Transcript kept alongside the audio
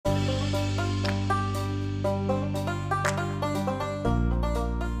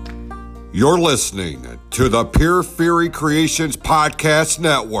You're listening to the Pure Fury Creations Podcast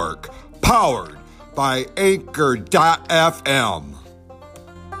Network, powered by Anchor.fm.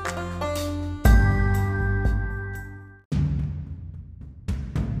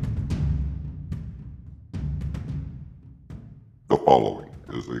 The following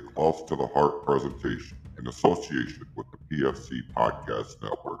is a Close to the Heart presentation in association with the PFC Podcast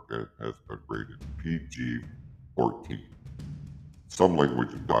Network and has been rated PG-14. Some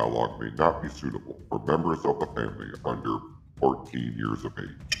language and dialogue may not be suitable for members of the family under 14 years of age.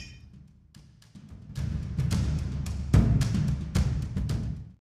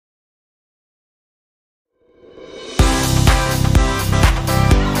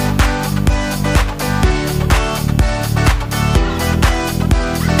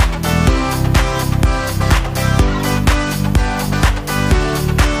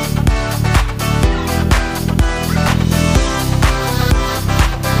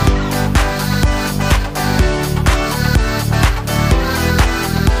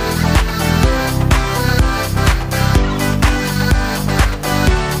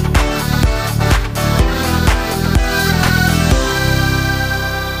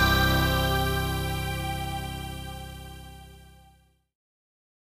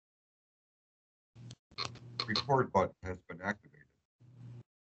 Record button has been activated.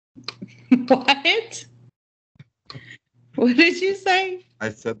 What? What did you say? I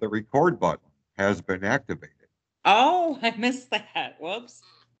said the record button has been activated. Oh, I missed that. Whoops.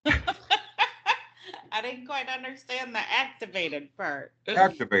 I didn't quite understand the activated part.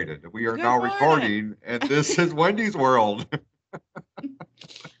 Activated. We are Good now morning. recording, and this is Wendy's World.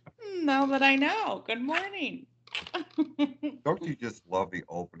 Now that I know. Good morning. Don't you just love the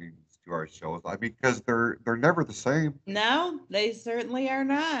openings to our shows? I mean, because they're never the same. No, they certainly are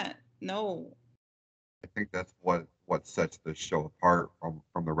not. No. I think that's what sets this show apart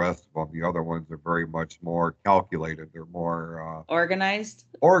from the rest of them. The other ones are very much more calculated. They're more Organized?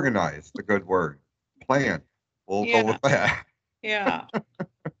 organized. A good word. Planned. We'll go with that. Yeah.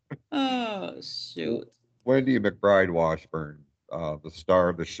 Oh, shoot. Wendy McBride Washburn, the star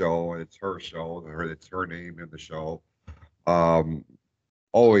of the show. It's her show. It's her name in the show.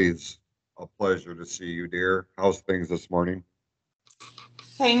 Always a pleasure to see you, dear. How's things this morning?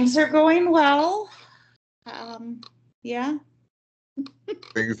 Things are going well. Yeah.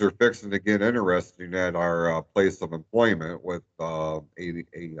 Things are fixing to get interesting at our place of employment with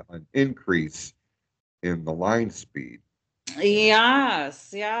an increase in the line speed. Yes,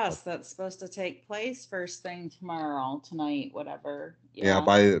 that's supposed to take place first thing tonight, whatever. Yeah,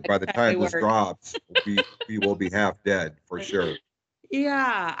 by the time this work. drops, we will be half dead for sure.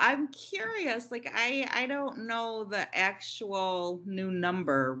 Yeah, I'm curious. Like, I don't know the actual new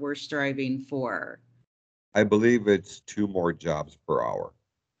number we're striving for. I believe it's 2 more jobs per hour.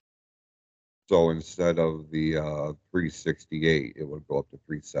 So instead of the 368, it would go up to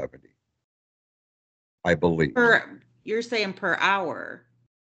 370. I believe. You're saying per hour?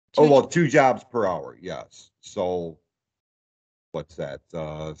 2 jobs per hour, yes. So what's that?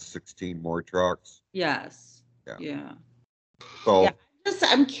 16 more trucks? Yes. Yeah. So yeah,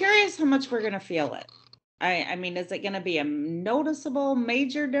 I'm curious how much we're gonna feel it. I mean, is it gonna be a noticeable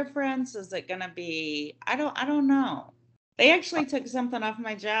major difference? Is it gonna be? I don't know. They actually took something off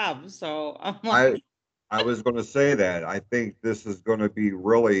my job, so I'm like. I was going to say that. I think this is going to be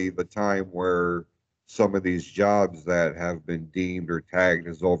really the time where some of these jobs that have been deemed or tagged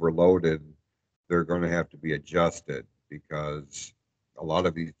as overloaded, they're going to have to be adjusted, because a lot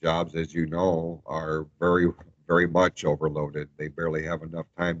of these jobs, as you know, are very, very much overloaded. They barely have enough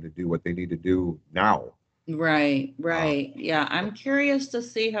time to do what they need to do now. Right. Yeah, I'm curious to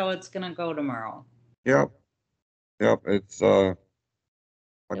see how it's going to go tomorrow. Yep. It's I'm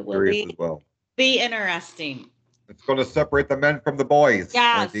curious as well. Be interesting. It's going to separate the men from the boys.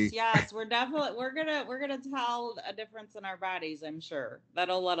 Yes, Wendy. yes, we're gonna tell a difference in our bodies. I'm sure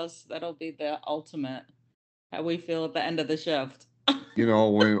that'll be the ultimate how we feel at the end of the shift. You know,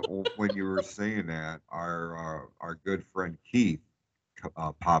 when you were saying that, our good friend Keith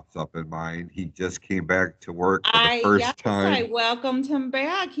pops up in mind. He just came back to work for the first time. I welcomed him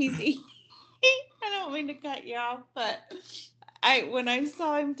back. I don't mean to cut you off, but when I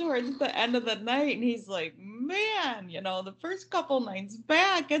saw him towards the end of the night, and he's like, man, the first couple nights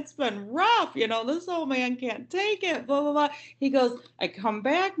back, it's been rough. This old man can't take it, blah, blah, blah. He goes, I come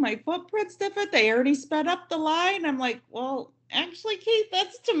back, my footprint's different. They already sped up the line. I'm like, well, actually, Keith,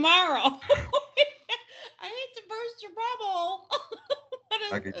 that's tomorrow. I hate to burst your bubble.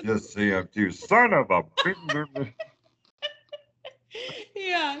 I could just see him too. Son of a...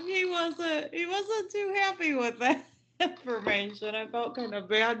 Yeah, he wasn't too happy with that. information. I felt kind of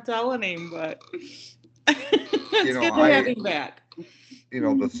bad telling him, but You it's know, good to have him back.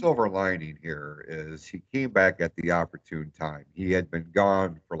 the silver lining here is he came back at the opportune time. He had been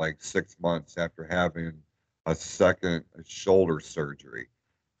gone for like 6 months after having a second shoulder surgery.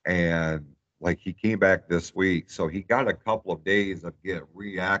 And like he came back this week. So he got a couple of days of get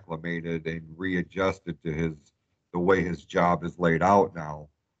reacclimated and readjusted to the way his job is laid out now.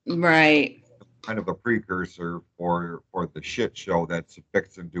 Right. Kind of a precursor for the shit show that's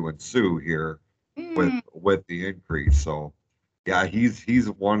fixing to ensue here with the increase. So yeah, he's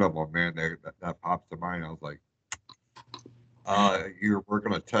one of them, man. That pops to mind. I was like, we're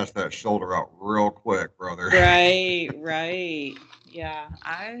gonna test that shoulder out real quick, brother. Right. Yeah,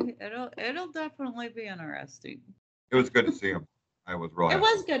 it'll definitely be interesting. It was good to see him. I was real It happy.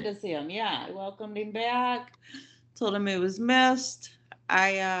 was good to see him. Yeah, I welcomed him back. Told him he was missed.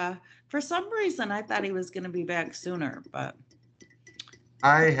 For some reason I thought he was going to be back sooner, but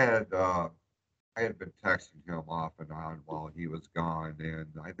I had been texting him off and on while he was gone, and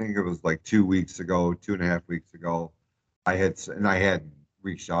I think it was like 2 weeks ago, 2.5 weeks ago. I hadn't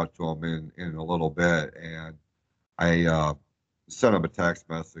reached out to him in a little bit, and I sent him a text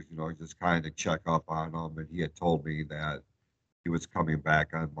message, just kind of check up on him, and he had told me that he was coming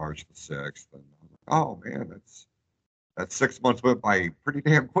back on March the 6th, and I'm like, oh man, that 6 months went by pretty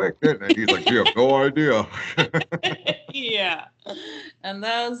damn quick, didn't it? He's like, you have no idea. yeah. And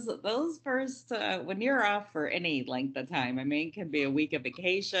those first when you're off for any length of time, I mean, it can be a week of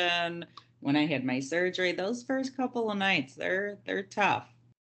vacation. When I had my surgery, those first couple of nights, they're tough.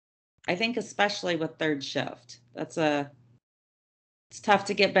 I think especially with third shift. It's tough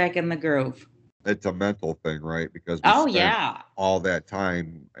to get back in the groove. It's a mental thing, right? Because we Oh spent yeah. all that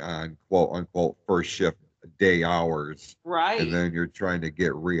time on quote unquote first shift day hours, and Right. then you're trying to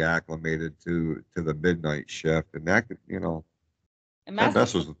get reacclimated to the midnight shift, and that could, It that messes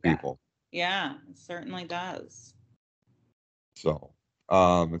messes with with that. people. Yeah, it certainly does. So,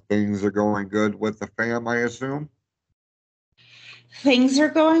 things are going good with the fam, I assume. Things are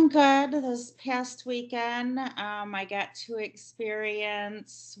going good. This past weekend, I got to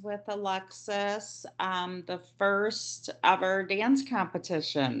experience with Alexis the first ever dance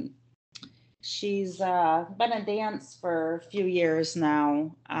competition. She's been a dance for a few years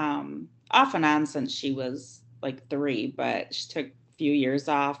now, off and on since she was like 3, but she took a few years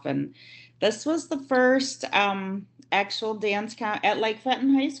off. And this was the first actual dance at Lake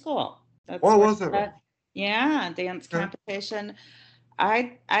Fenton High School. That's What where, was it? yeah, dance Okay. competition.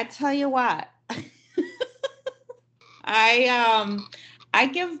 I tell you what, I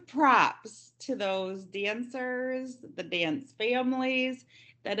give props to those dancers, the dance families.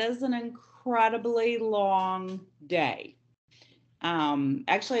 That is an incredibly long day.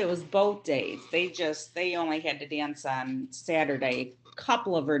 Actually it was both days. They only had to dance on Saturday. A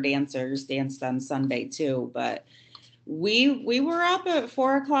couple of our dancers danced on Sunday too, but we were up at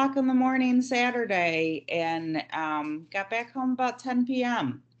 4 o'clock in the morning Saturday and got back home about 10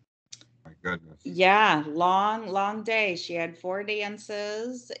 p.m. My goodness. Yeah, long day. She had 4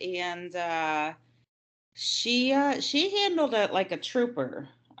 dances and she handled it like a trooper.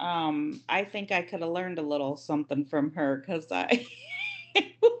 I think I could have learned a little something from her because I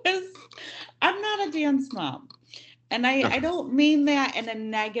was I'm not a dance mom. And I don't mean that in a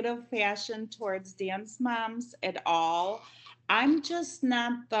negative fashion towards dance moms at all. I'm just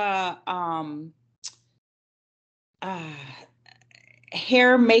not the uh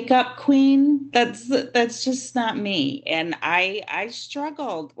hair makeup queen. That's just not me. And I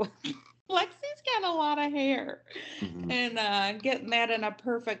struggled. Lexi's got a lot of hair. Mhm. And getting that in a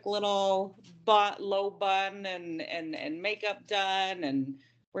perfect little low bun and makeup done, and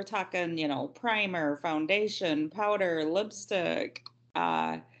we're talking, primer, foundation, powder, lipstick.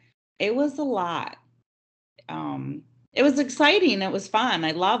 It was a lot. Um, it was exciting. It was fun.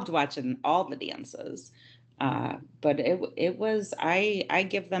 I loved watching all the dances. But it was I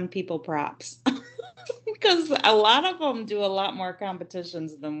give them people props because a lot of them do a lot more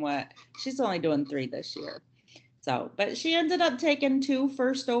competitions than what she's only doing 3 this year. So, but she ended up taking 2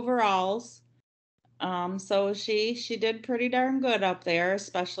 first overalls. So she did pretty darn good up there,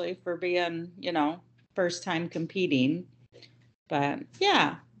 especially for being, first time competing. But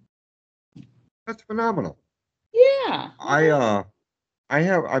yeah, That's phenomenal. yeah.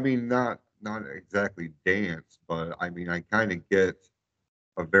 I mean, not exactly dance, but I mean, I kind of get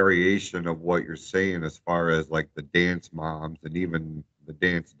a variation of what you're saying as far as like the dance moms and even the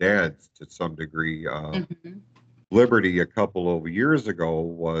dance dads to some degree. Mhm. Liberty a couple of years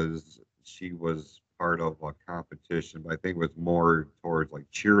ago she was part of a competition, but I think it was more towards like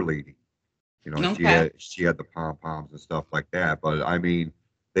cheerleading. You know, Okay. she had the pom poms and stuff like that. But I mean,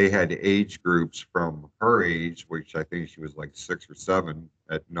 they had age groups from her age, which I think she was like 6 or 7.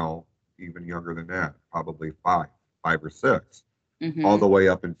 At no, even younger than that, probably 5 or 6, all Mm-hmm. the way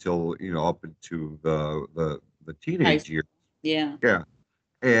up until up into the High. teenage years. Yeah. Yeah,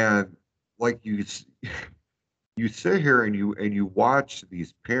 and like you sit here and you watch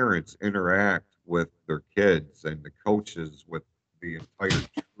these parents interact with their kids and the coaches with the entire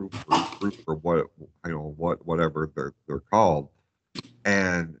troop or whatever they're called,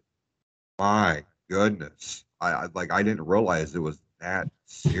 and my goodness, I didn't realize it was that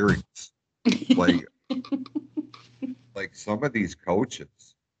serious. Like some of these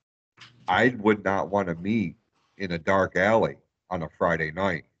coaches I would not want to meet in a dark alley on a Friday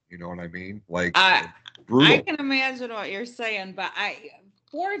night. You know what I mean? Like I I brutal. can imagine what you're saying, but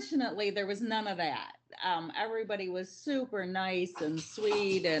fortunately there was none of that. Everybody was super nice and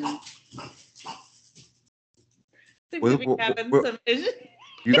sweet, and seems to What, be what, having what, some issues.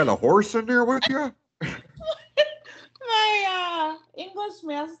 you got a horse in there with you? My English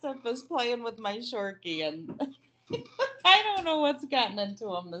mastiff is playing with my Shorkie, and I don't know what's gotten into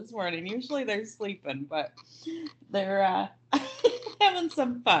them this morning. Usually they're sleeping, but they're having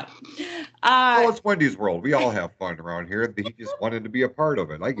some fun. Uh, Well, it's Wendy's world. We all have fun around here. He just wanted to be a part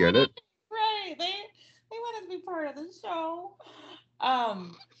of it. I get right, it. right. They wanted to be part of the show.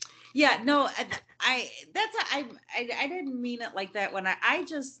 Um, yeah, no, I didn't mean it like that when I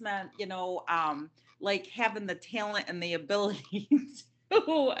just meant, like having the talent and the ability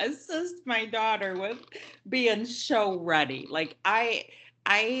to assist my daughter with being show ready. Like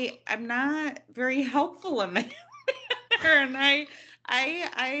I'm not very helpful in that matter, and I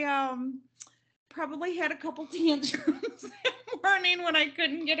probably had a couple tantrums that morning when I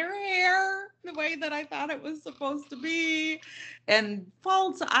couldn't get her hair the way that I thought it was supposed to be, and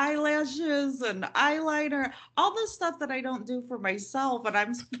false eyelashes and eyeliner, all the stuff that I don't do for myself, and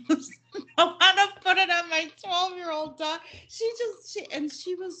I'm supposed to know how to put it on my 12-year-old daughter. She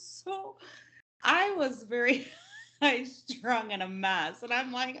was so, I was very high strung and a mess. And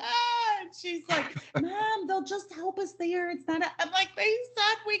I'm like, and she's like, Mom, they'll just help us there. It's not, I'm like, they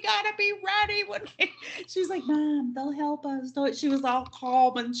said we gotta be ready when she's like, Mom, they'll help us. So she was all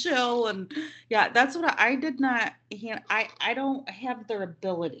calm and chill. And yeah, that's what I did not, I don't have their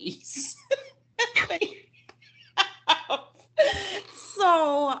abilities. They have.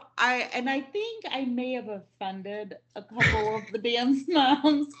 So I think I may have offended a couple of the dance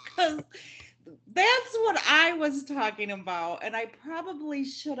moms, because that's what I was talking about. And I probably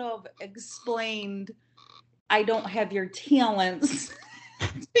should have explained I don't have your talents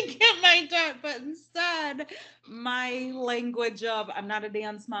to get my done. But instead, my language of I'm not a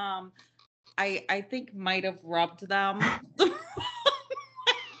dance mom, I think might have rubbed them.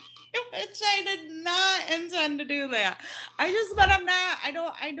 Which I did not intend to do that. I just, but I'm not, I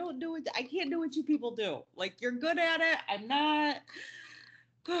don't do it. I can't do what you people do. Like, you're good at it. I'm not.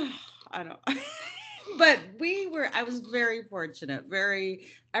 I don't. But I was very fortunate.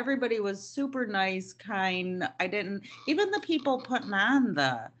 Everybody was super nice, kind. I didn't, even the people putting on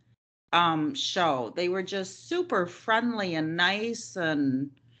the show, they were just super friendly and nice. And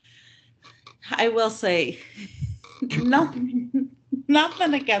I will say, nothing,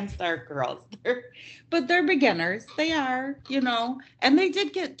 nothing against our girls. But they're beginners. They are, and they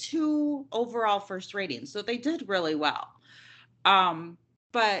did get 2 overall first ratings. So they did really well. Um,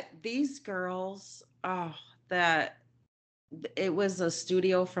 but these girls, oh, that it was a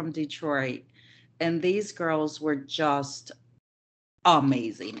studio from Detroit, and these girls were just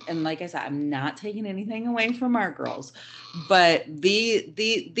amazing. And like I said, I'm not taking anything away from our girls, but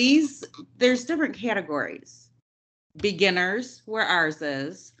these there's different categories. Beginners, where ours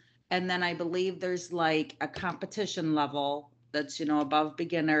is, and then I believe there's like a competition level that's above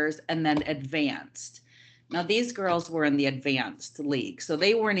beginners, and then advanced. Now these girls were in the advanced league, so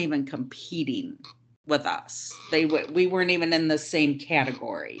they weren't even competing with us. We weren't even in the same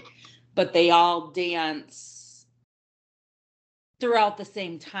category, but they all dance throughout the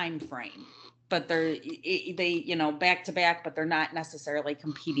same time frame. But they back to back, but they're not necessarily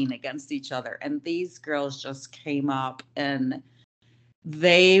competing against each other. And these girls just came up and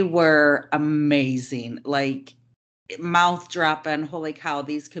they were amazing. Like, mouth dropping, holy cow,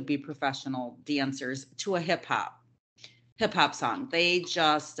 these could be professional dancers to a hip hop song. They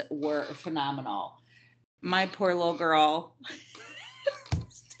just were phenomenal. My poor little girl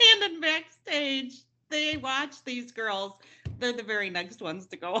standing backstage, they watch these girls. They're the very next ones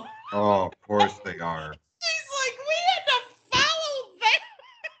to go. Oh, of course they are. She's like, we had to follow that.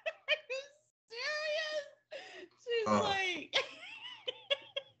 Are you serious? She's Oh, like,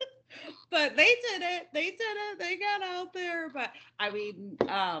 But they did it. They got out there. But I mean,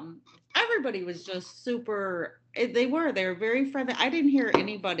 everybody was just super. They were very friendly. I didn't hear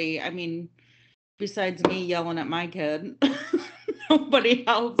anybody. I mean, besides me yelling at my kid, nobody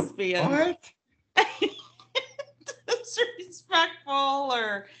else being disrespectful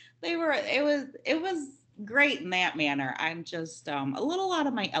or they were. It was great in that manner. I'm just a little out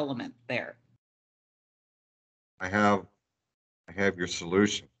of my element there. I have your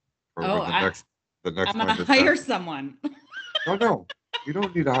solution for Oh, when the next I'm gonna time this hire happens. someone. No, you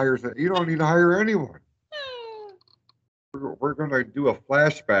don't need to hire. You don't need to hire anyone. We're going to do a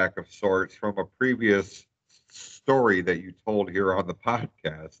flashback of sorts from a previous story that you told here on the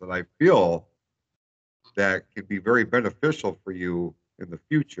podcast, and I feel that can be very beneficial for you in the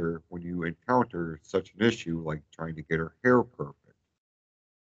future when you encounter such an issue like trying to get her hair perfect.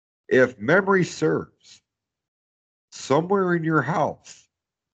 If memory serves, somewhere in your house,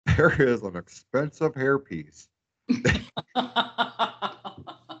 there is an expensive hairpiece.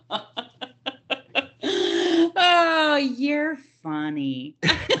 Oh, you're funny.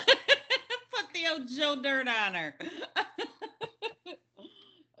 Put the old Joe Dirt on her.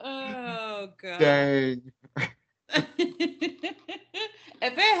 Oh God. Dang.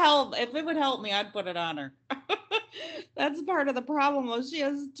 If it would help me, I'd put it on her. That's part of the problem. Though. She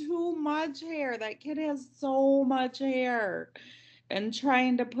has too much hair. That kid has so much hair, and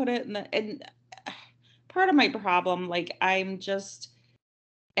trying to put it and part of my problem, like I'm just.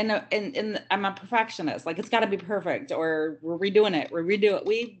 And I'm a perfectionist. Like it's got to be perfect, or we're redoing it. We redo it.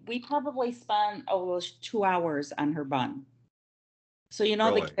 We probably spent 2 hours on her bun. So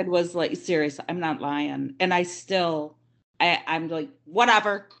Really? the kid was like, serious. I'm not lying, and I'm like,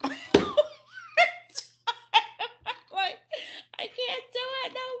 whatever. Like I can't do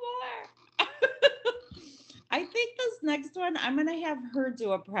it no more. I think this next one, I'm gonna have her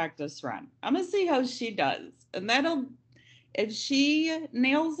do a practice run. I'm gonna see how she does, and if she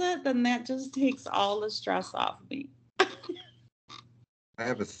nails it, then that just takes all the stress off me. I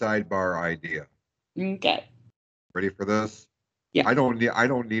have a sidebar idea. Okay. Ready for this? Yeah. I don't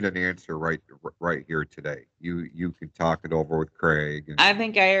need an answer right here today. You can talk it over with Craig. And I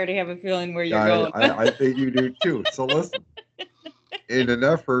think I already have a feeling where you're going. I think you do too. So listen. In an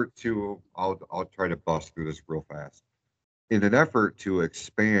effort to, I'll try to bust through this real fast. In an effort to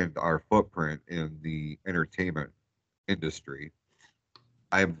expand our footprint in the entertainment industry,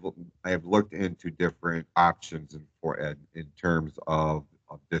 I have looked into different options in terms of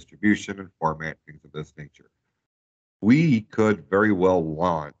distribution and format, things of this nature. We could very well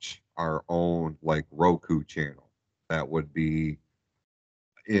launch our own like Roku channel that would be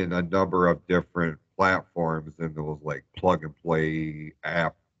in a number of different platforms and those like plug and play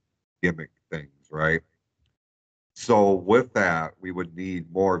app gimmick things, right? So with that, we would need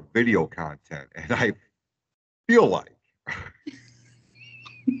more video content, and I feel like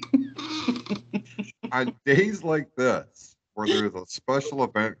on days like this, where there's a special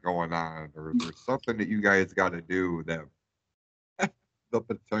event going on, or there's something that you guys got to do that the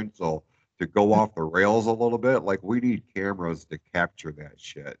potential to go off the rails a little bit, like we need cameras to capture that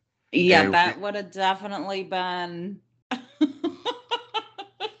shit. Yeah, And that would have definitely been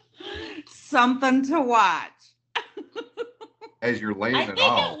something to watch. As you're laying I it think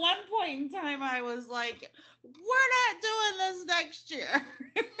out, at one point in time I was like, we're not doing this next year.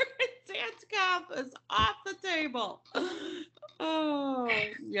 Dance comp is off the table. Oh,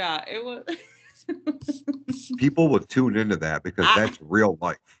 yeah, it was. people would tune into that because that's real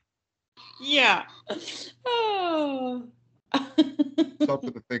life. Yeah. Oh.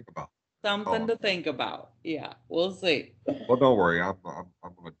 Something to think about. Something to think about. Yeah, we'll see. Well, don't worry. I'm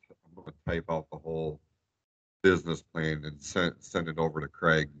gonna type out the whole business plan and send it over to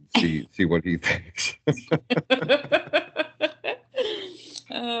Craig and see what he thinks.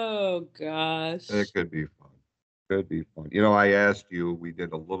 Oh gosh. It could be fun. Could be fun. You know, I asked you. We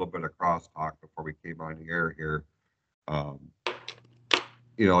did a little bit of crosstalk before we came on the air here.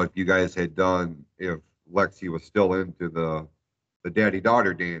 You know, if you guys had done, if Lexi was still into the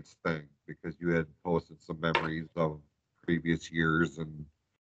daddy-daughter dance thing, because you had posted some memories of previous years and,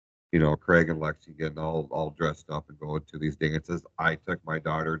 you know, Craig and Lexi getting all dressed up and going to these dances. I took my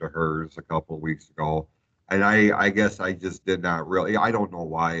daughter to hers a couple of weeks ago, and I guess I just did not really, I don't know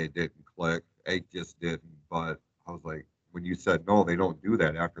why it didn't click. It just didn't, but I was like, when you said, no, they don't do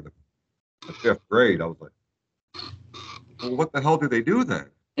that after the 5th grade, I was like, well, what the hell do they do then?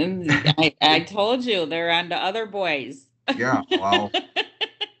 And I told you they're on to other boys. Yeah, well,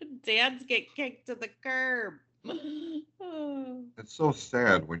 Dads get kicked to the curb. It's so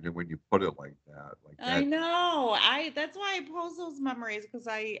sad when you put it like that. Like I that. know. That's why I post those memories because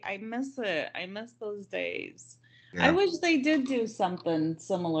I miss it. I miss those days. I Yeah. wish they did do something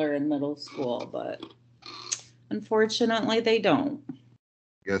similar in middle school, but unfortunately they don't.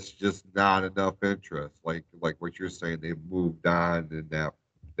 Guess just not enough interest. Like what you're saying, they've moved on in that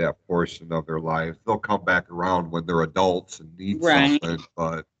portion of their lives. They'll come back around when they're adults and need Right. something.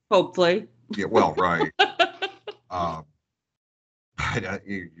 But Hopefully. yeah, well, right. Um,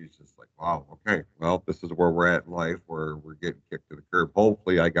 you're just like, wow, okay, well, this is where we're at in life, where we're getting kicked to the curb.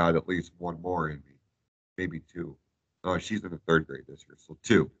 Hopefully, I got at least one more in me, maybe two. No, she's in the third grade this year, so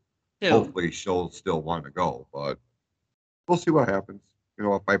two. Too. Hopefully, she'll still want to go, but we'll see what happens.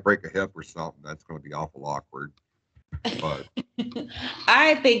 If I break a hip or something, that's going to be awful awkward. But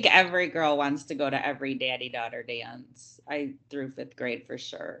I think every girl wants to go to every daddy daughter dance. I through fifth grade for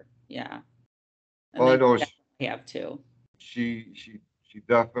sure. Yeah. And well, I they know definitely have to. she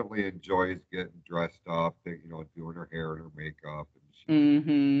definitely enjoys getting dressed up, doing her hair and her makeup, and she's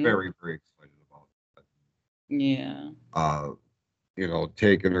Mm-hmm. very excited about that. Yeah.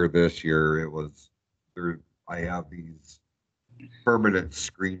 Taking her this year, it was there. I have these permanent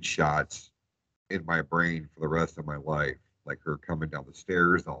screenshots in my brain for the rest of my life, like her coming down the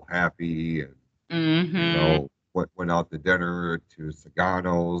stairs all happy, and Mm-hmm. went out to dinner to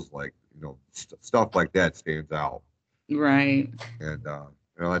Sagano's, like stuff like that stands out, Right. and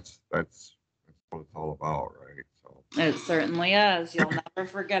that's what it's all about, right? So, It certainly is. You'll never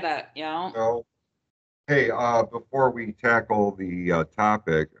forget it. Yeah. so hey, before we tackle the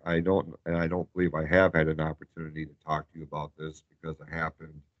topic, I don't believe I have had an opportunity to talk to you about this because it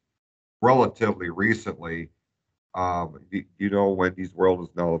happened relatively recently. Do you know Wendy's World is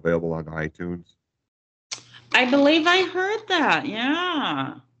now available on iTunes? I believe I heard that.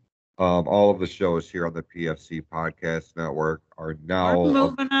 Yeah. All of the shows here on the PFC Podcast Network are We're now.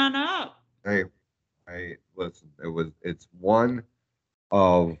 moving on up. Hey, I listen. It's one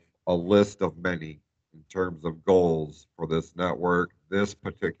of a list of many in terms of goals for this network. This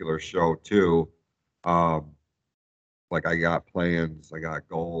particular show too. Um, like I got plans, I got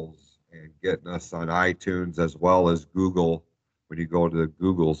goals, and getting us on iTunes as well as Google. When you go to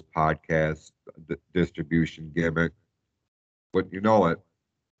Google's podcast distribution gimmick, but you know it,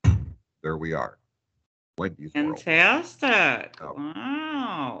 there we are, Wendy's World. Fantastic. Yep.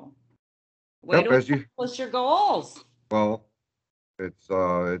 Wow. Way Yep. to As you accomplish your goals. well, it's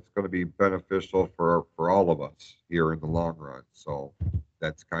going to be beneficial for all of us here in the long run. So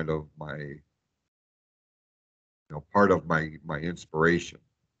that's kind of my part of my inspiration.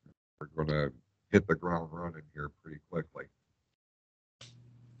 We're going to hit the ground running here pretty quickly.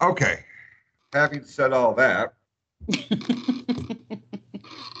 Okay. Having said all that,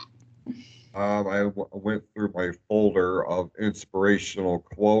 went through my folder of inspirational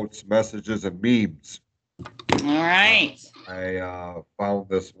quotes, messages, and memes. All right. I found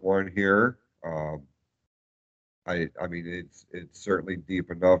this one here. I mean, it's certainly deep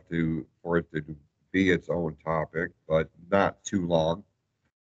enough for it to be its own topic, but not too long.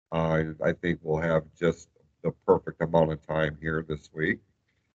 I think we'll have just the perfect amount of time here this week.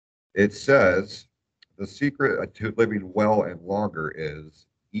 It says, the secret to living well and longer is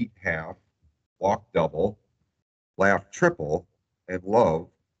eat half, walk double, laugh triple, and love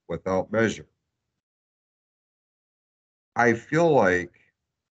without measure. I feel like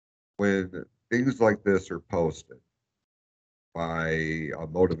when things like this are posted by a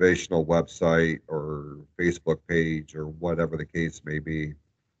motivational website or Facebook page or whatever the case may be,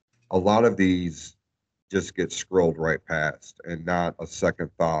 a lot of these just get scrolled right past and not a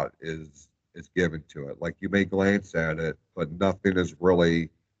second thought is given to it. Like you may glance at it, but nothing is really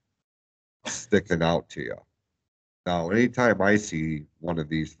sticking out to you. Now, anytime I see one of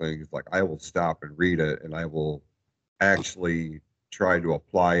these things, like I will stop and read it and I will actually try to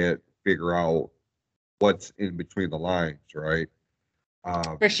apply it, figure out what's in between the lines, right?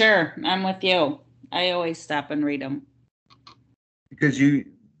 For sure. I'm with you. I always stop and read them. Because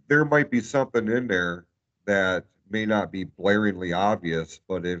there might be something in there that may not be blaringly obvious,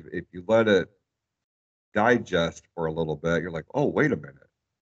 but if you let it digest for a little bit, you're like, oh, wait a minute,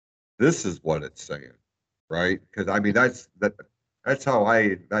 this is what it's saying, right? Because I mean that's how I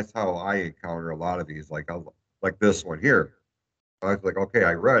encounter a lot of these, like this one here. I was like, okay,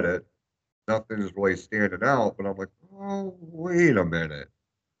 I read it, nothing is really standing out, but I'm like, oh, wait a minute,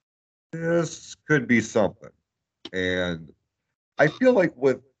 this could be something. And I feel like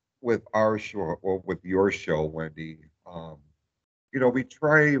with our show or with your show, Wendy, we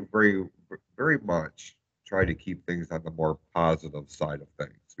try very much try to keep things on the more positive side of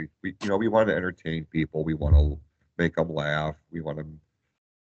things We we want to entertain people. We want to make them laugh. We want to,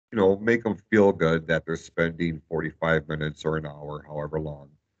 make them feel good that they're spending 45 minutes or an hour, however long,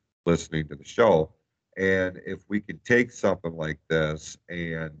 listening to the show. And if we could take something like this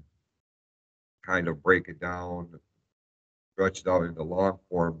and kind of break it down, stretch it out into long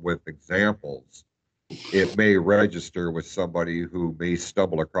form with examples, it may register with somebody who may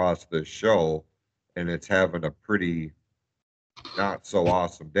stumble across this show and it's having a pretty not so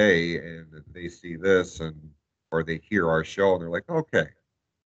awesome day, and they see this and or they hear our show and they're like, okay,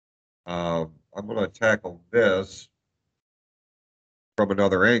 I'm going to tackle this from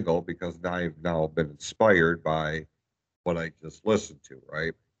another angle because I've now been inspired by what I just listened to,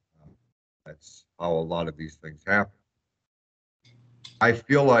 right? That's how a lot of these things happen. I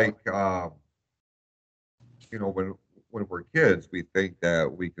feel like, when we're kids, we think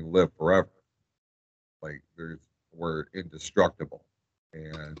that we can live forever. Like we're indestructible.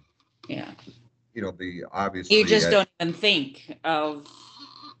 And, Yeah. the obviously. You just don't even think of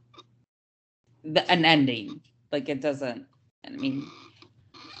an ending. Like it doesn't,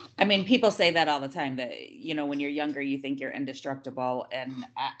 I mean, people say that all the time that, when you're younger, you think you're indestructible. And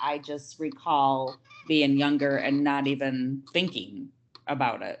I just recall being younger and not even thinking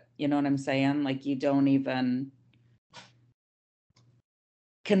about it. You know what I'm saying? Like you don't even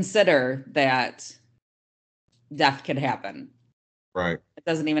consider that death could happen. Right. It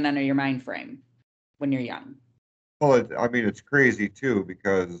doesn't even enter your mind frame when you're young. Well, it's crazy too,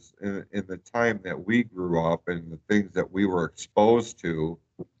 because in the time that we grew up and the things that we were exposed to,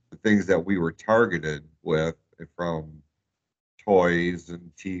 the things that we were targeted with from toys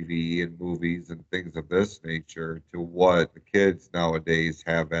and TV and movies and things of this nature to what the kids nowadays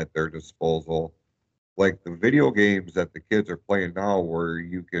have at their disposal. Like the video games that the kids are playing now, where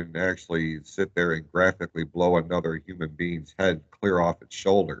you can actually sit there and graphically blow another human being's head clear off its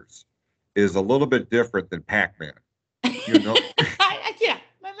shoulders, is a little bit different than Pac-Man. Yeah, I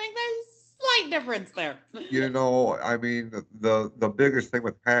think there's a slight difference there. I mean, the biggest thing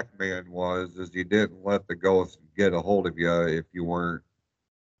with Pac-Man is you didn't let the ghost get a hold of you if you weren't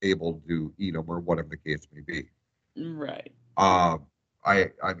able to eat them or whatever the case may be. Right. I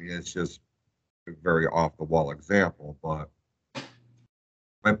mean, it's just a very off the wall example, but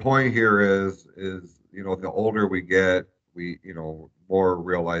my point here is the older we get, we more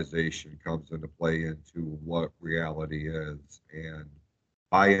realization comes into play into what reality is, and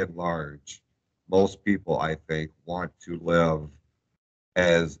by and large, most people, I think, want to live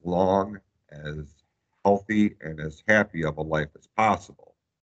as long, as healthy, and as happy of a life as possible.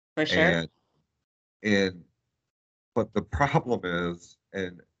 For sure. And but the problem is,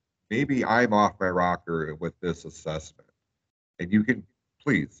 and maybe I'm off my rocker with this assessment, and you can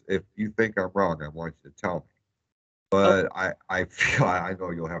please, if you think I'm wrong, I want you to tell me. But I feel I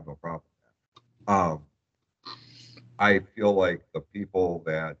know you'll have no problem with that. I feel like the people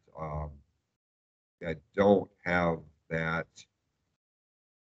that don't have that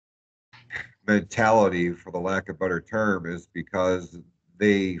mentality, for the lack of a better term, is because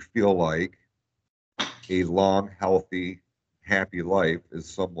they feel like a long, healthy, happy life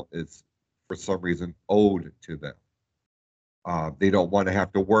is for some reason owed to them. They don't want to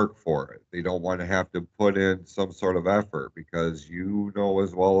have to work for it. They don't want to have to put in some sort of effort, because you know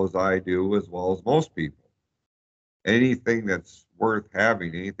as well as I do, as well as most people, anything that's worth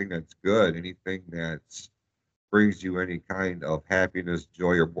having, anything that's good, anything that's brings you any kind of happiness,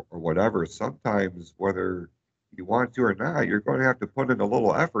 joy, or whatever, sometimes, whether you want to or not, you're going to have to put in a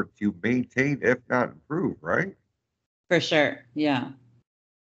little effort to maintain, if not improve, right? For sure. Yeah.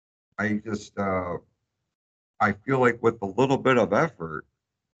 I just, I feel like with a little bit of effort,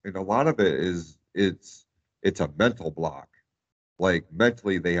 and a lot of it is, it's a mental block. Like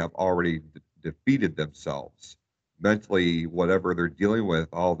mentally, they have already defeated themselves. Mentally, whatever they're dealing with,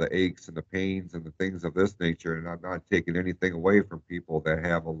 all the aches and the pains and the things of this nature. And I'm not taking anything away from people that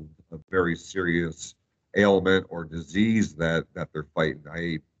have a very serious ailment or disease that they're fighting.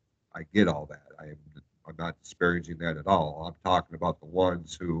 I get all that. I'm not disparaging that at all. I'm talking about the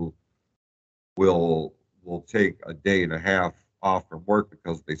ones who will take a day and a half off from work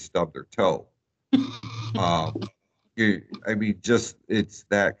because they stubbed their toe. I mean, just it's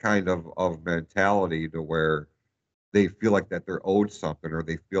that kind of mentality to where they feel like that they're owed something, or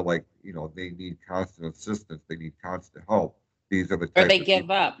they feel like they need constant assistance, they need constant help. These are the Or types they of give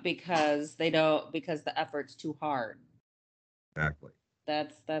people. up because the effort's too hard. Exactly.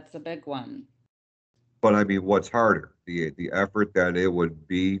 That's a big one. But I mean, what's harder, the effort that it would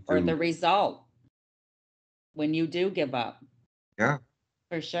be to, or the result when you do give up. Yeah.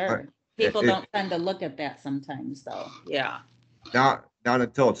 For sure. It, People it don't tend to look at that sometimes, though. Yeah. not not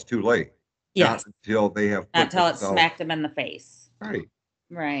until it's too late. Yes. Not until they have Not put till it themselves smacked them in the face. right.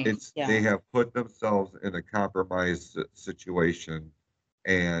 Right. They Yeah. have put themselves in a compromised situation,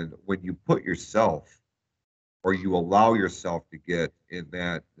 and when you put yourself or you allow yourself to get in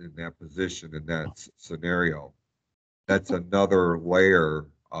that position in that scenario, that's another layer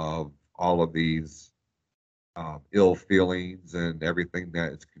of all of these ill feelings and everything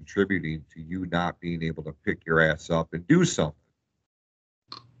that is contributing to you not being able to pick your ass up and do something.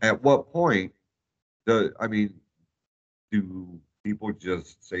 At what point I mean, do people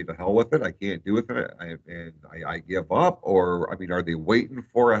just say to hell with it? I can't do it, I give up, or I mean, are they waiting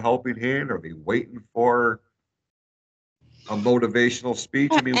for a helping hand? Are they waiting for a motivational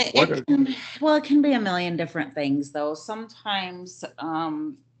speech? I mean, what? Well, it can be a million different things, though. Sometimes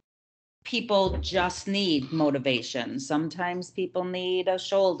people just need motivation. Sometimes people need a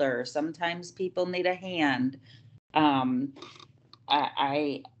shoulder. Sometimes people need a hand. Um,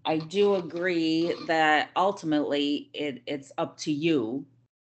 I do agree that ultimately it's up to you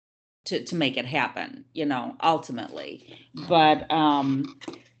to make it happen, ultimately. But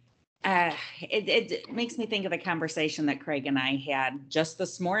it makes me think of the conversation that Craig and I had just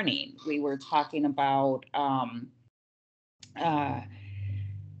this morning. We were talking about uh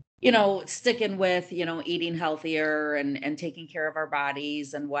sticking with, eating healthier and taking care of our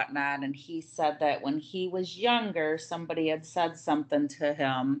bodies and whatnot. And he said that when he was younger, somebody had said something to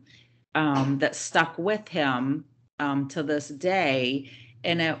him that stuck with him to this day.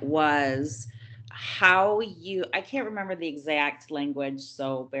 And it was I can't remember the exact language,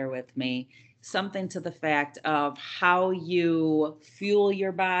 so bear with me. Something to the fact of how you fuel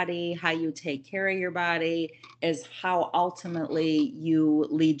your body, how you take care of your body, is how ultimately you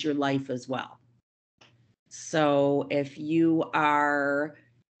lead your life as well. So if you are,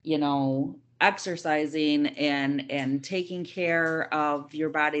 exercising and taking care of your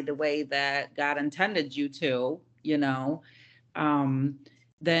body the way that God intended you to, um,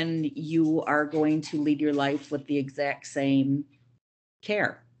 then you are going to lead your life with the exact same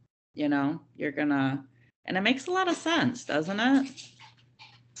care. You're gonna, and it makes a lot of sense, doesn't it?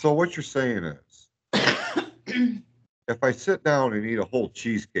 So what you're saying is, if I sit down and eat a whole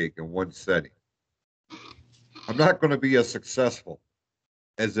cheesecake in one setting, I'm not going to be as successful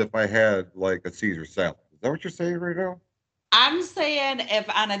as if I had like a Caesar salad. Is that what you're saying right now? I'm saying if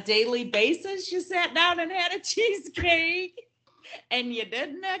on a daily basis you sat down and had a cheesecake and you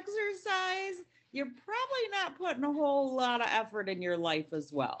didn't exercise, you're probably not putting a whole lot of effort in your life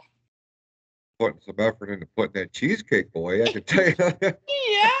as well. Putting some effort into putting that cheesecake away, I can tell you.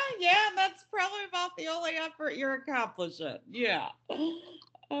 Yeah, that's probably about the only effort you're accomplishing. Yeah.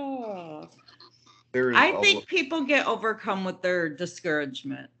 Oh. There's I a think people get overcome with their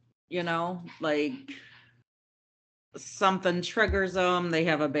discouragement, like something triggers them, they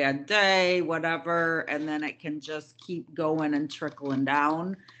have a bad day, whatever, and then it can just keep going and trickling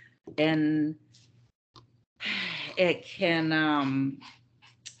down. And it can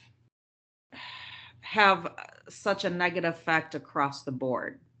have such a negative effect across the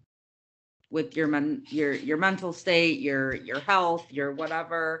board with your mental state, your health, your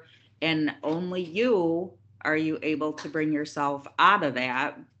whatever. And only are you able to bring yourself out of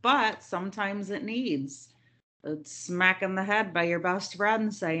that. But sometimes it needs a smack in the head by your best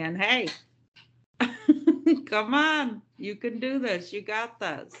friend saying, hey, come on, you can do this, you got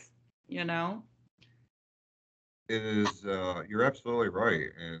this, it is you're absolutely right,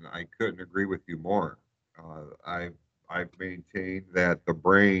 and I couldn't agree with you more. I've maintained that the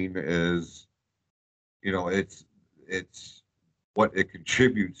brain is, it's what it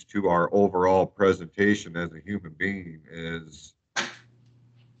contributes to our overall presentation as a human being is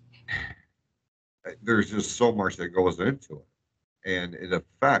there's just so much that goes into it, and it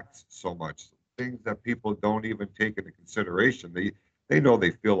affects so much things that people don't even take into consideration. They know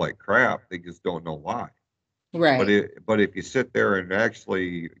they feel like crap, they just don't know why. Right. But if you sit there and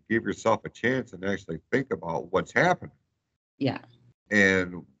actually give yourself a chance and actually think about what's happening Yeah.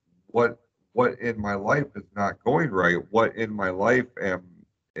 and what what in my life is not going right, what in my life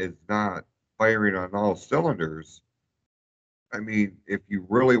is not firing on all cylinders. I mean, if you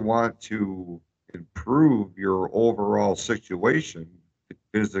really want to improve your overall situation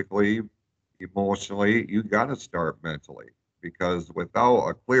physically, emotionally, you got to start mentally, because without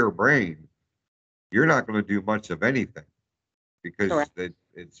a clear brain, you're not going to do much of anything, because Correct.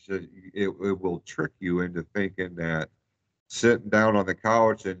 it's just it will trick you into thinking that sitting down on the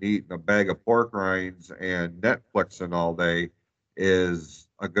couch and eating a bag of pork rinds and Netflixing all day is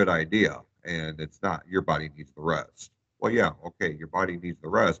a good idea. And it's not. Your body needs the rest. Well, yeah, okay, your body needs the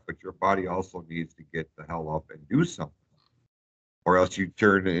rest, but your body also needs to get the hell up and do something. or else you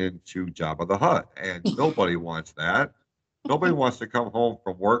turn into Jabba the Hutt, and nobody wants that. Nobody wants to come home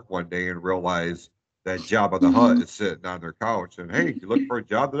from work one day and realize that Jabba the Hutt is sitting on their couch and, hey, you look for a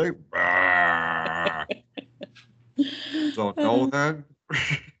job today? Bah. So no, then.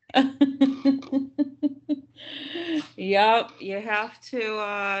 Yep, you have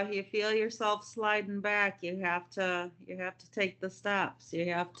to you feel yourself sliding back, you have to take the steps.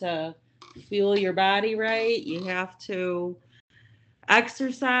 You have to fuel your body right. You have to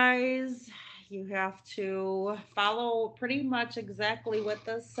exercise. You have to follow pretty much exactly what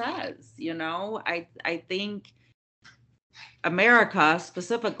this says, you know. I think America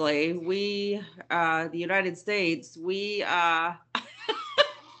specifically, we the United States, we have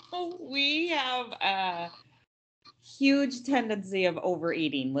a huge tendency of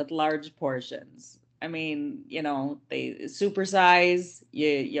overeating with large portions. I mean, you know, they supersize.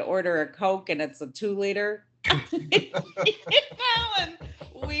 You order a Coke and it's a 2 liter. You know, and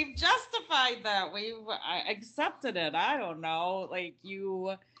we've justified that. We've accepted it. I don't know, like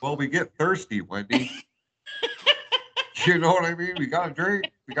you. Well, we get thirsty, Wendy. You know what I mean? We got to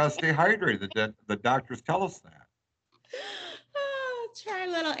drink. We got to stay hydrated. The doctors tell us that. Try a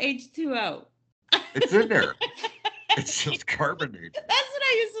little H2O. It's in there. It's just carbonated. That's what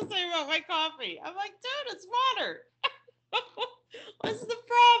I used to say about my coffee. I'm like, dude, it's water. What's the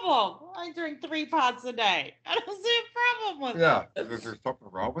problem? I drink 3 pots a day. I don't see a problem with it. Is there something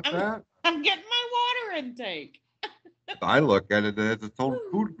wrong with that? I'm getting my water intake. I look at it as its own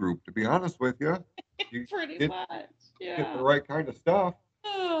food group, to be honest with you. You Pretty much. Yeah. get the right kind of stuff.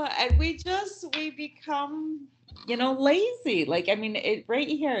 And we become, you know, lazy. Like, I mean, it right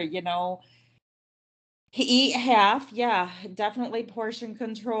here, you know, eat half. Yeah, definitely portion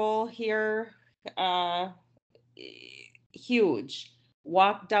control here. Huge.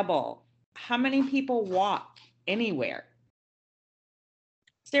 Walk double. How many people walk anywhere?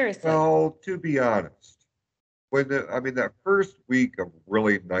 Seriously. Well, to be honest, that first week of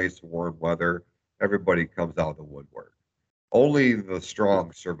really nice warm weather, everybody comes out of the woodwork. Only the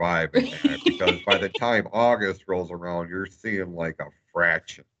strong survive in that because by the time August rolls around, you're seeing like a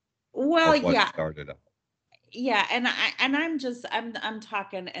fraction Well, of what yeah. started out. Yeah, and I'm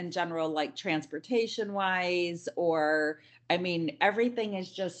talking in general, like transportation wise, or I mean everything is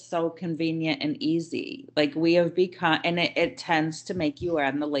just so convenient and easy. Like we have become, and it tends to make you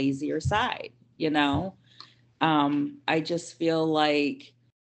on the lazier side, you know. I just feel like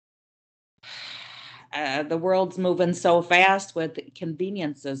the world's moving so fast with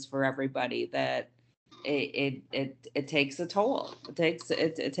conveniences for everybody that it takes a toll.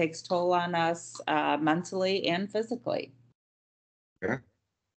 It takes toll on us mentally and physically. Yeah,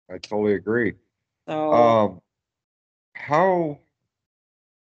 I totally agree. So How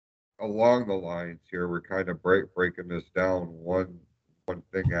along the lines here, we're kind of breaking this down one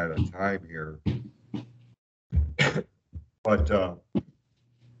thing at a time here. But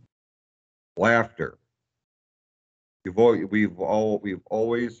laughter. We've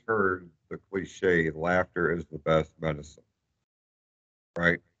always heard the cliche, laughter is the best medicine,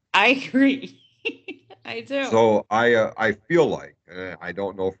 right? I agree. I do. So I feel like, and I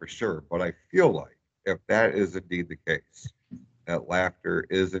don't know for sure, but I feel like if that is indeed the case, that laughter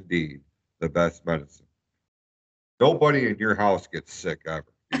is indeed the best medicine. Nobody in your house gets sick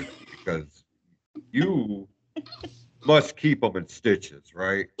ever, because you must keep them in stitches,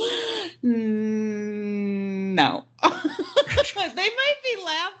 right? No. They might be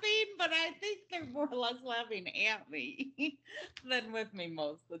laughing, but I think they're more or less laughing at me than with me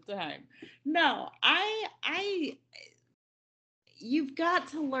most of the time. No, you've got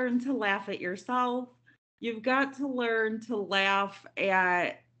to learn to laugh at yourself. You've got to learn to laugh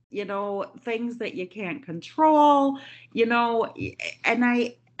at, you know, things that you can't control, you know, and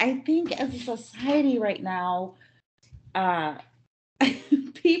I think as a society right now, uh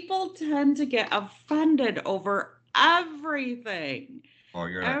people tend to get offended over everything. Oh,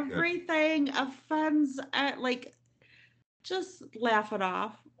 you're not kidding. Everything offends at, like, just laugh it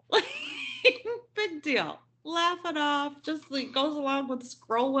off. Like, big deal. Laugh it off. Just like goes along with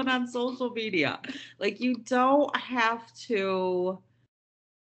scrolling on social media. Like you don't have to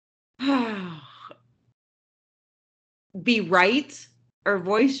be right or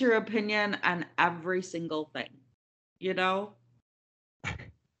voice your opinion on every single thing. You know?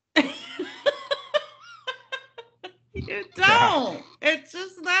 You don't. It's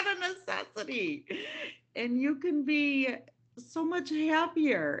just not a necessity. And you can be so much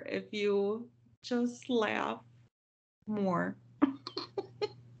happier if you just laugh more.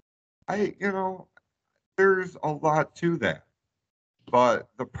 There's a lot to that. But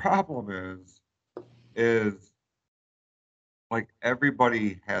the problem is like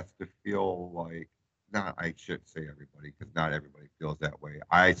everybody has to feel like, not, I shouldn't say everybody because not everybody feels that way.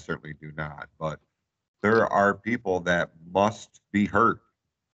 I certainly do not, but there are people that must be hurt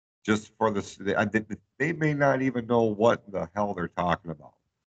just for they may not even know what the hell they're talking about,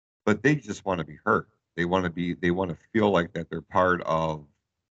 but they just want to be heard. They want to feel like that they're part of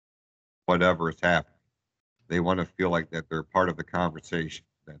whatever is happening. They want to feel like that they're part of the conversation,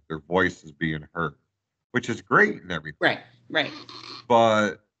 that their voice is being heard, which is great and everything. Right, right.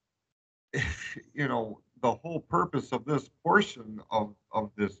 But the whole purpose of this portion of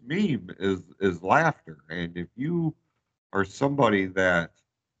this meme is laughter. And if you are somebody that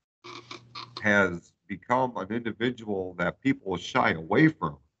has become an individual that people shy away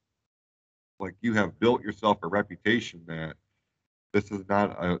from, like you have built yourself a reputation that this is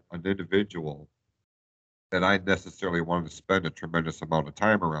not an individual that I necessarily wanted to spend a tremendous amount of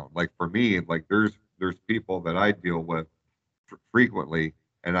time around. Like for me, like there's people that I deal with frequently,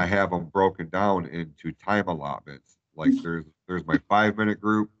 and I have them broken down into time allotments. Like there's my 5 minute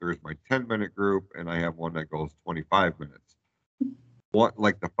group, there's my 10 minute group, and I have one that goes 25 minutes. What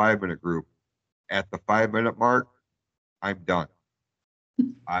like the 5 minute group, at the 5 minute mark, I'm done.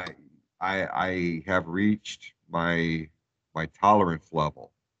 I I have reached my tolerance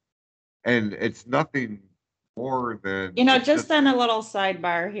level, and it's nothing more than Just on a little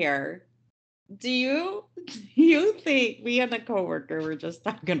sidebar here. Do you think, me and a coworker were just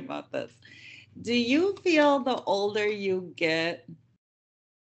talking about this? Do you feel the older you get,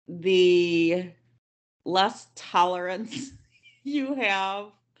 the less tolerance you have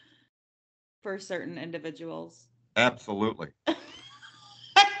for certain individuals? absolutely.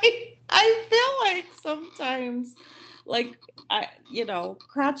 I feel like sometimes, like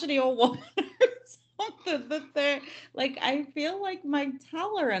crotchety old woman or something, that they're like, I feel like my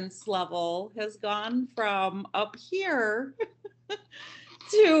tolerance level has gone from up here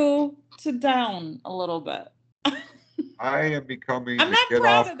to down a little bit. I am becoming I'm the not get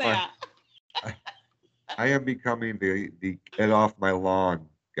proud off of my that. I am becoming the get off my lawn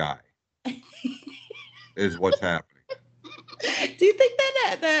guy is what's happening. Do you think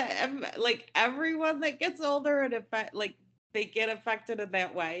that like everyone that gets older and like they get affected in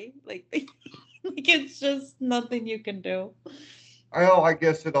that way? Like, like it's just nothing you can do. Well, I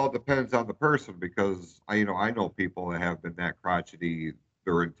guess it all depends on the person because I know people that have been that crotchety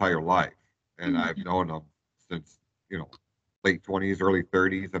their entire life, and I've known them since late 20s, early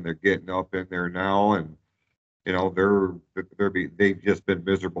 30s, and they're getting up in there now, and they've just been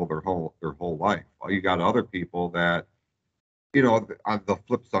miserable their whole life. Well, you got other people that on the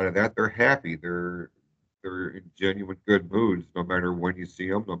flip side of that, they're happy. They're in genuine good moods, no matter when you see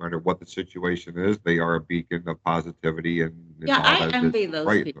them, no matter what the situation is. They are a beacon of positivity and Yeah, all I that. envy those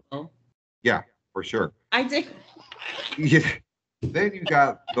Right. people. Yeah, for sure. I do. Yeah. Then you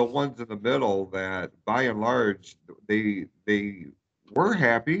got the ones in the middle that, by and large, they were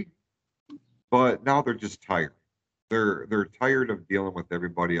happy, but now they're just tired. They're tired of dealing with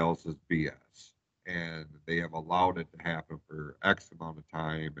everybody else's BS, and they have allowed it to happen for X amount of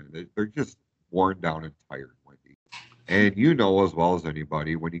time, and they're just worn down and tired, Wendy. And you know as well as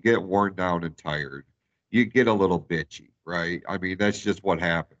anybody, when you get worn down and tired, you get a little bitchy, right? I mean, that's just what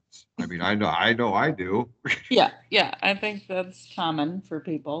happens. I mean, I know I do. Yeah, I think that's common for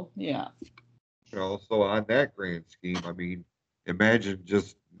people. Yeah. So on that grand scheme, I mean, imagine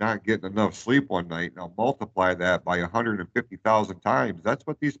just not getting enough sleep one night. Now multiply that by 150,000 times. That's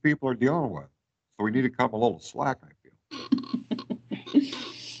what these people are dealing with. So we need to come a little slack, I feel.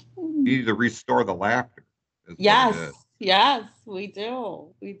 We need to restore the laughter, is what it is. Yes, we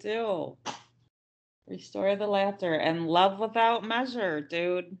do. We do. Restore the laughter and love without measure,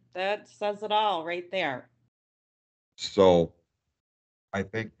 dude. That says it all right there. So I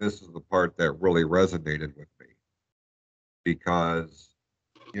think this is the part that really resonated with me because,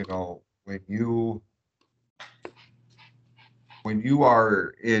 when you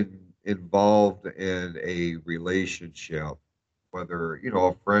are involved in a relationship, whether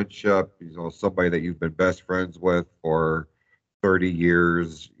a friendship, somebody that you've been best friends with for 30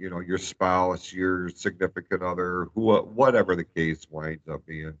 years, your spouse, your significant other, whatever the case winds up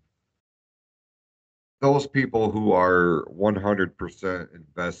being, those people who are 100%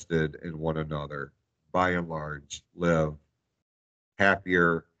 invested in one another, by and large, live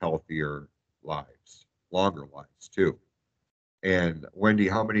happier, healthier lives, longer lives too. And Wendy,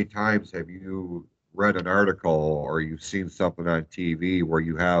 how many times have you read an article or you've seen something on TV where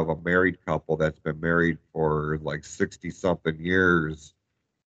you have a married couple that's been married for like 60 something years?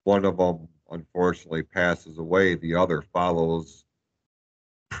 One of them unfortunately passes away, the other follows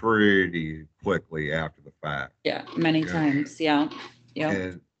pretty quickly after the fact. Yeah, many times. Yeah. Yeah.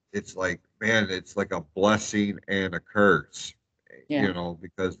 And it's like, man, it's like a blessing and a curse, Yeah.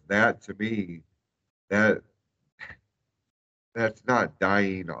 because that to me, that that's not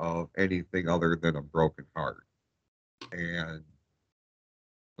dying of anything other than a broken heart. And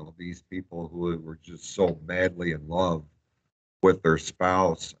these people who were just so madly in love with their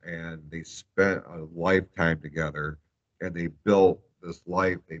spouse and they spent a lifetime together and they built this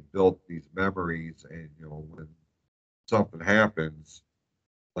life, they built these memories, and when something happens,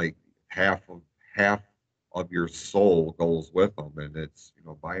 like half of half of your soul goes with them, and it's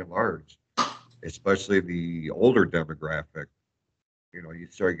by and large, especially the older demographic, you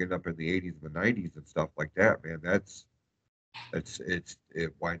start getting up in the 80s and the 90s and stuff like that, man, it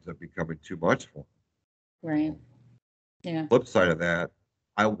winds up becoming too much for them. Right. Yeah. Flip side of that,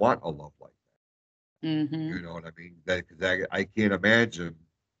 I want a love like that. Mm-hmm. You know what I mean? That because I can't imagine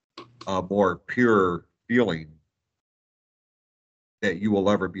a more pure feeling that you will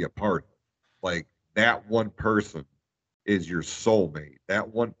ever be a part of. Like that one person is your soulmate. That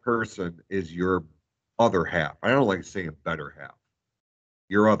one person is your other half. I don't like saying better half.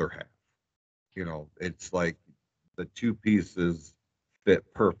 Your other half. It's like the two pieces fit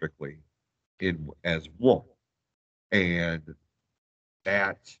perfectly in as one. And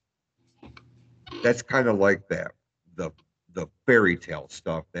that that's kind of like the fairy tale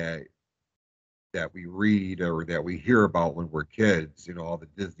stuff that we read or that we hear about when we're kids, all the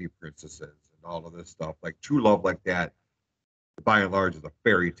Disney princesses and all of this stuff. Like true love like that, by and large, is a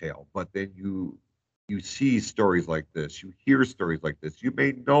fairy tale. But then you see stories like this, you hear stories like this, you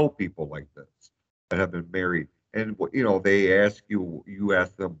may know people like this that have been married. And they ask you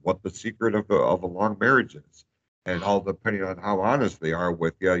ask them what the secret of a long marriage is. And all depending on how honest they are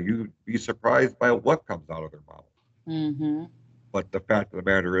with you, you'd be surprised by what comes out of their mouth. Mm-hmm. But the fact of the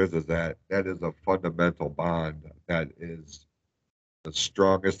matter is that is a fundamental bond that is the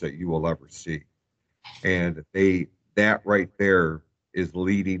strongest that you will ever see. And that right there is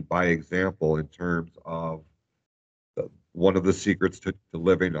leading by example in terms of one of the secrets to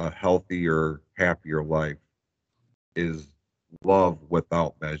living a healthier, happier life is love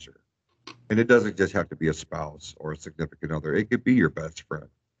without measure. And it doesn't just have to be a spouse or a significant other. It could be your best friend,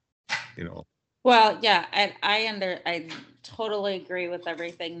 you know. Well, yeah, and I totally agree with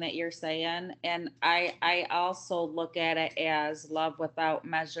everything that you're saying, and I also look at it as love without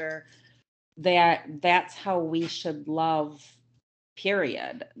measure. That's how we should love,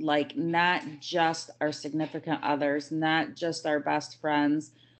 period. Like not just our significant others, not just our best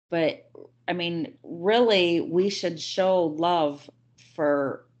friends, but I mean, really, we should show love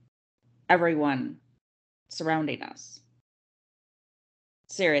for everyone surrounding us.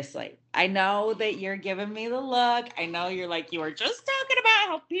 Seriously. I know that you're giving me the look. I know you're like, you were just talking about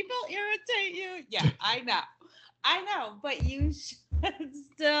how people irritate you. Yeah, I know. I know. But you should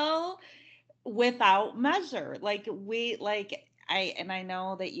still, without measure. I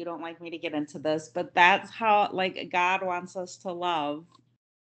know that you don't like me to get into this, but that's how, like, God wants us to love,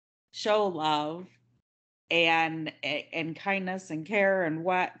 show love and kindness and care and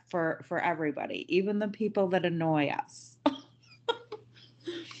what for everybody, even the people that annoy us.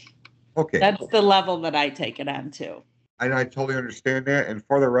 Okay. That's the level that I take it on to. And I totally understand that. And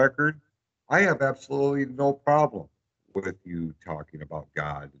for the record, I have absolutely no problem with you talking about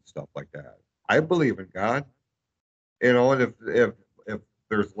God and stuff like that. I believe in God, and if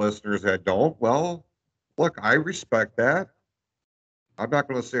there's listeners that don't, well, look, I respect that. I'm not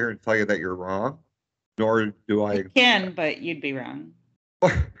going to sit here and tell you that you're wrong, nor do I. You can, but you'd be wrong.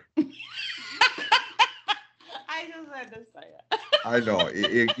 I just had to say it. I know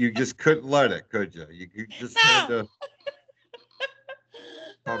you just couldn't let it, could you? You just had to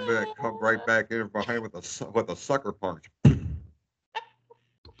come right back in behind with a sucker punch.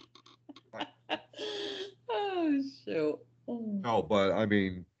 Oh shoot. No, but I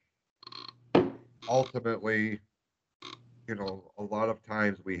mean, ultimately, a lot of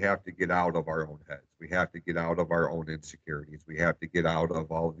times we have to get out of our own heads. We have to get out of our own insecurities. We have to get out of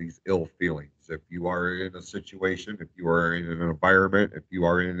all of these ill feelings. If you are in a situation, if you are in an environment, if you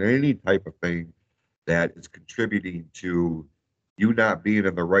are in any type of thing that is contributing to you not being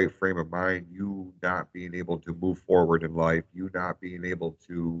in the right frame of mind, you not being able to move forward in life, you not being able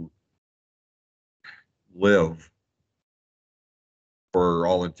to live for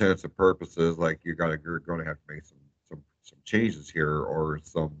all intents and purposes, like you're going to have to make some changes here, or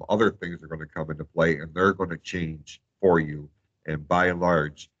some other things are going to come into play, and they're going to change for you. And by and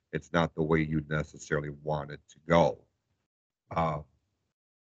large, it's not the way you necessarily want it to go.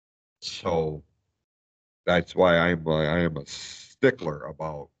 So that's why I am a stickler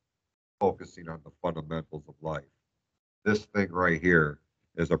about focusing on the fundamentals of life. This thing right here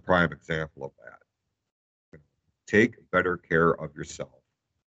is a prime example of that. Take better care of yourself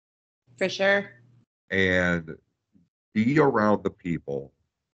For sure. and be around the people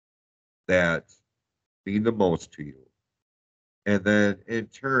that mean the most to you. And then in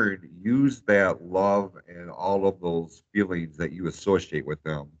turn, use that love and all of those feelings that you associate with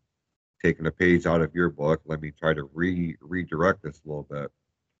them. Taking a page out of your book, let me try to redirect this a little bit,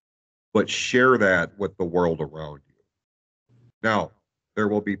 but share that with the world around you. Now, there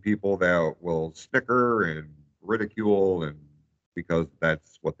will be people that will snicker and ridicule, and because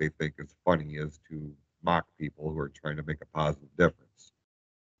that's what they think is funny, is to mock people who are trying to make a positive difference.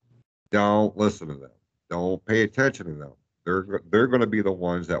 Don't listen to them. Don't pay attention to them. They're going to be the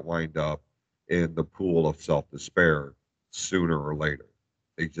ones that wind up in the pool of self despair sooner or later.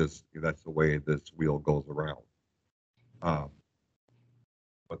 That's the way this wheel goes around. Um,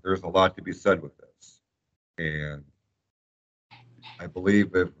 but there's a lot to be said with this, and I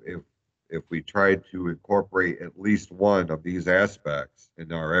believe if we try to incorporate at least one of these aspects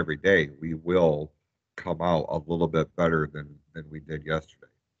in our everyday, we will come out a little bit better than we did yesterday.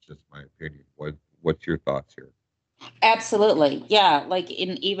 It's just my opinion. What's your thoughts here? Absolutely. Yeah. Like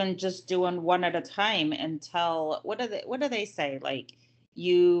in even just doing one at a time until what do they say? Like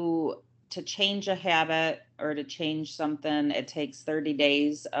you to change a habit or to change something, it takes 30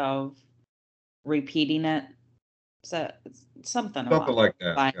 days of repeating it. So it's something Something along like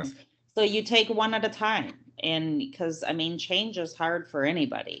those that. Yeah. lines. So you take one at a time. And because I mean change is hard for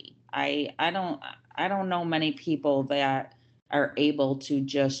anybody. I don't know many people that are able to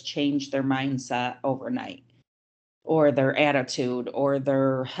just change their mindset overnight or their attitude or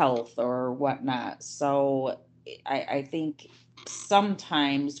their health or whatnot. So I think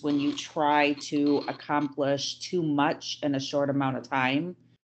sometimes when you try to accomplish too much in a short amount of time,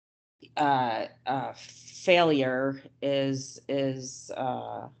 failure is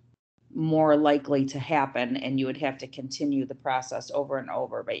more likely to happen, and you would have to continue the process over and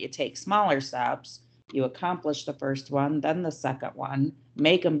over. But you take smaller steps, you accomplish the first one, then the second one,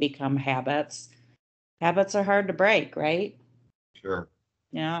 make them become habits. Habits are hard to break, right? Sure.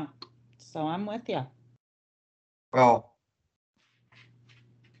 Yeah. So I'm with you. Well,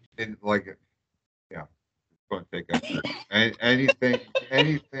 in like, yeah, it's going to take effort. Anything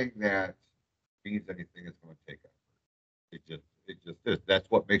that means anything is going to take effort. It just is. That's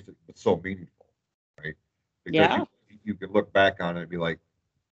what makes it so meaningful, right? Because Yeah. you can look back on it and be like,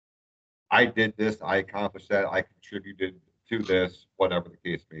 I did this, I accomplished that, I contributed to this, whatever the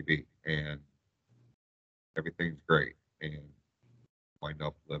case may be, and everything's great, and wind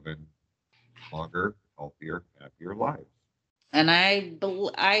up living longer, healthier, happier lives. And I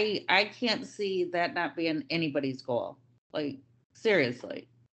can't see that not being anybody's goal. Like seriously.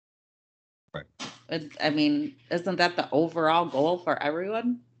 Right. I mean, isn't that the overall goal for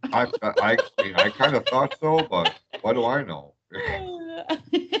everyone? I mean, I kind of thought so, but what do I know?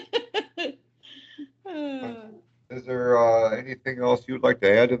 Is there anything else you'd like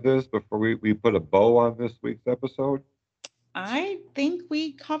to add to this before we put a bow on this week's episode? I think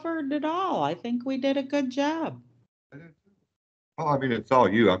we covered it all. I think we did a good job. Well, I mean, it's all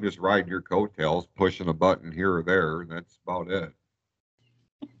you. I'm just riding your coattails, pushing a button here or there, and that's about it.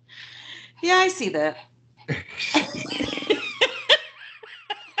 Yeah, I see that.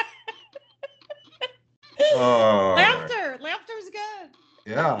 Laughter's good.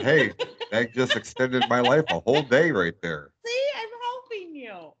 Yeah, hey, that just extended my life a whole day right there. See, I'm helping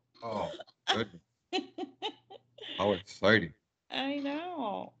you. Oh, goodness. How exciting. I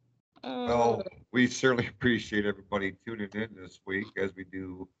know. Well, we certainly appreciate everybody tuning in this week as we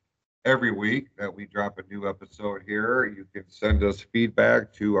do every week that we drop a new episode here. You can send us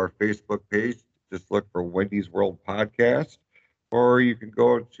feedback to our Facebook page. Just look for Wendy's World Podcast, or you can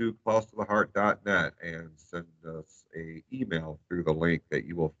go to closetotheheart.net and send us a email through the link that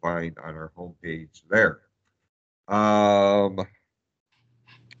you will find on our homepage there.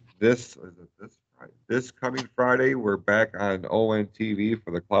 This coming Friday, we're back on ONTV for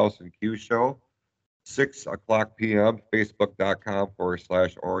the Klaus and Q show. 6:00 p.m.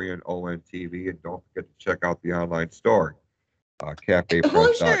 Facebook.com/Orient ONTV. And don't forget to check out the online store,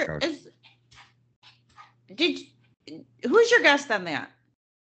 cafepress.com. Who's your guest on that?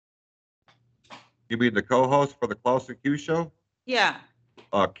 You mean the co-host for the Klaus and Q show? Yeah.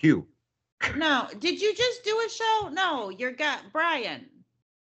 Q. No, did you just do a show? No, your guy Brian.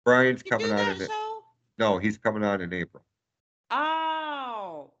 Brian's coming on in show? No, he's coming on in April.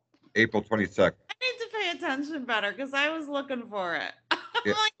 Oh. April 22nd. I need to pay attention better because I was looking for it. I'm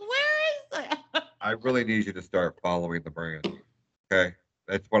like, where is it? I really need you to start following the brand. Okay,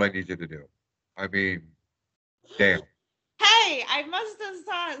 that's what I need you to do. I mean, damn. Hey, I must have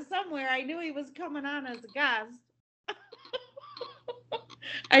saw it somewhere. I knew he was coming on as a guest.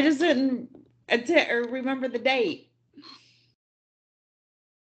 I just didn't or remember the date.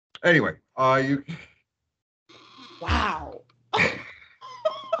 Anyway, you. Wow.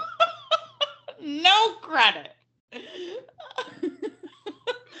 No credit.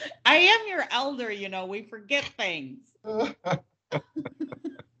 I am your elder, you know, we forget things.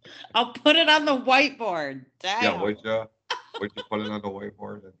 I'll put it on the whiteboard. Damn. Yeah, would you put it on the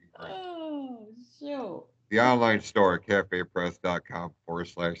whiteboard? That'd be great. Oh, shoot. The online store at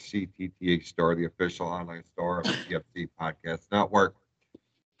cafepress.com/CTTH store, the official online store of the PFC Podcast Network.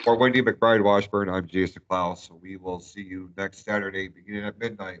 For Wendy McBride Washburn, I'm Jason Klaus. We will see you next Saturday beginning at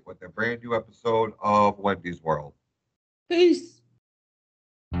midnight with a brand new episode of Wendy's World. Peace.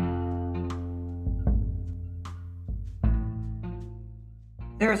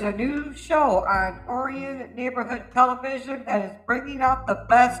 There's a new show on Orion Neighborhood Television that is bringing out the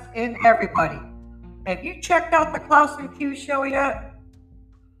best in everybody. Have you checked out the Klaus and Q show yet?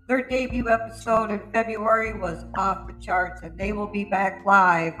 Their debut episode in February was off the charts, and they will be back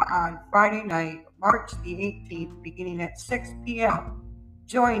live on Friday night, March the 18th, beginning at 6 p.m.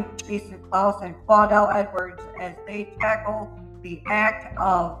 Join Jason Klaus and Claudel Edwards as they tackle the act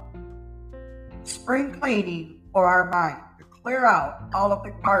of spring cleaning for our mind, to clear out all of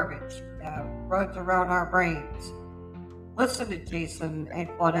the garbage that runs around our brains. Listen to Jason and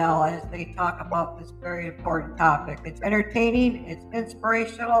Claudel as they talk about this very important topic. It's entertaining, it's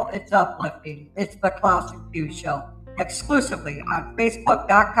inspirational, it's uplifting. It's the Klaus and Q Show, exclusively on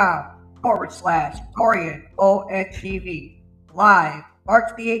Facebook.com/Orion ONTV. Live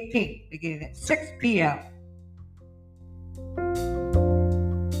March the 18th, beginning at 6 p.m.